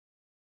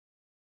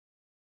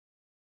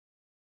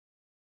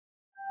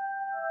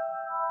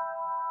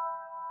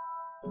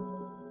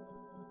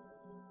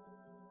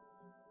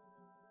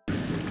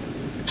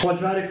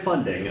Quadratic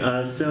funding.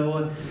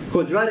 So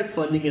quadratic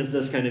funding is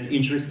this kind of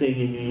interesting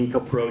and unique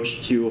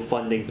approach to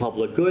funding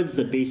public goods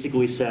that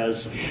basically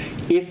says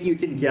if you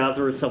can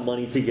gather some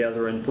money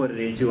together and put it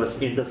into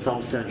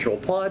some central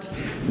pot,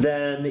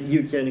 then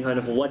you can kind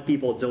of let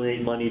people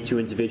donate money to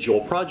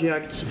individual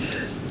projects,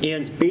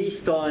 and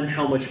based on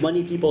how much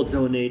money people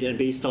donate and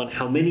based on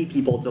how many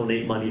people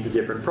donate money to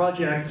different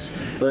projects,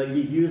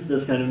 you use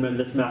this kind of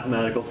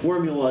mathematical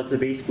formula to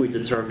basically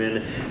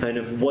determine kind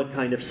of what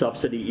kind of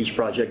subsidy each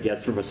project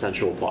gets from a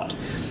central pot.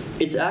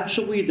 It's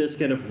actually this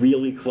kind of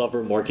really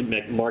clever market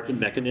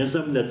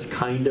mechanism that's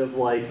kind of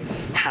like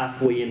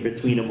halfway in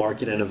between a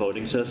market and a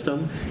voting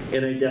system,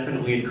 and I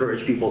definitely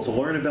encourage people to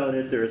learn about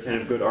it. There's kind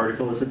of good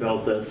articles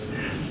about this,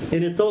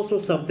 and it's also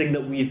something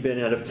that we've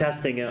been out of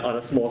testing on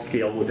a small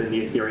scale within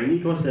the Ethereum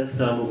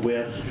ecosystem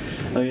with,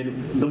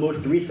 the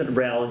most recent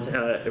round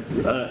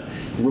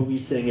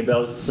releasing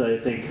about, I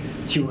think,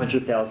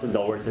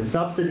 $200,000 in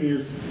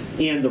subsidies,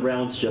 and the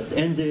rounds just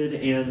ended,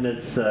 and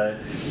it's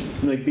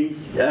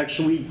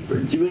actually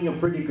doing a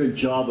pretty good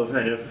job of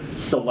kind of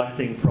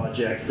selecting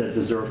projects that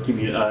deserve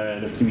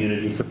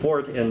community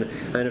support and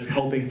kind of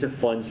helping to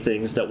fund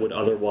things that would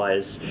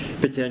otherwise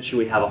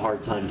potentially have a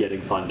hard time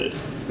getting funded.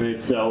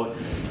 Right? So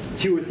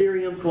 2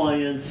 Ethereum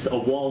clients, a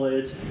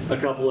wallet, a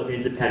couple of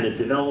independent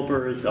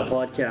developers, a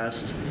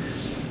podcast.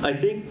 I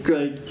think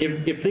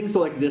if things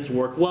like this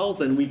work well,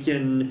 then we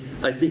can,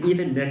 I think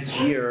even next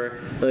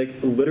year,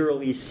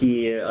 literally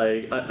see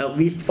at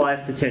least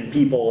 5 to 10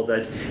 people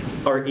that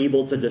are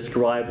able to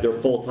describe their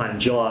full-time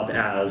job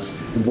as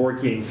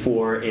working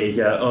for a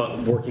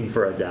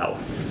DAO,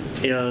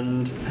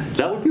 and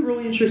that would be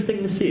really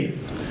interesting to see.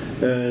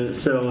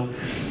 So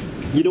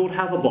you don't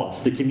have a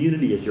boss; the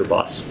community is your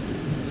boss.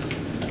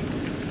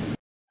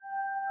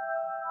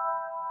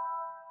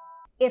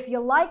 If you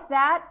like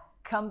that,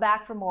 come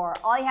back for more.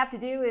 All you have to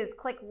do is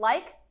click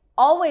like,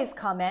 always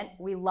comment,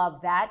 we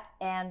love that,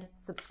 and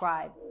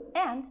subscribe.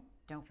 And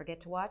don't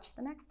forget to watch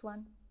the next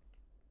one.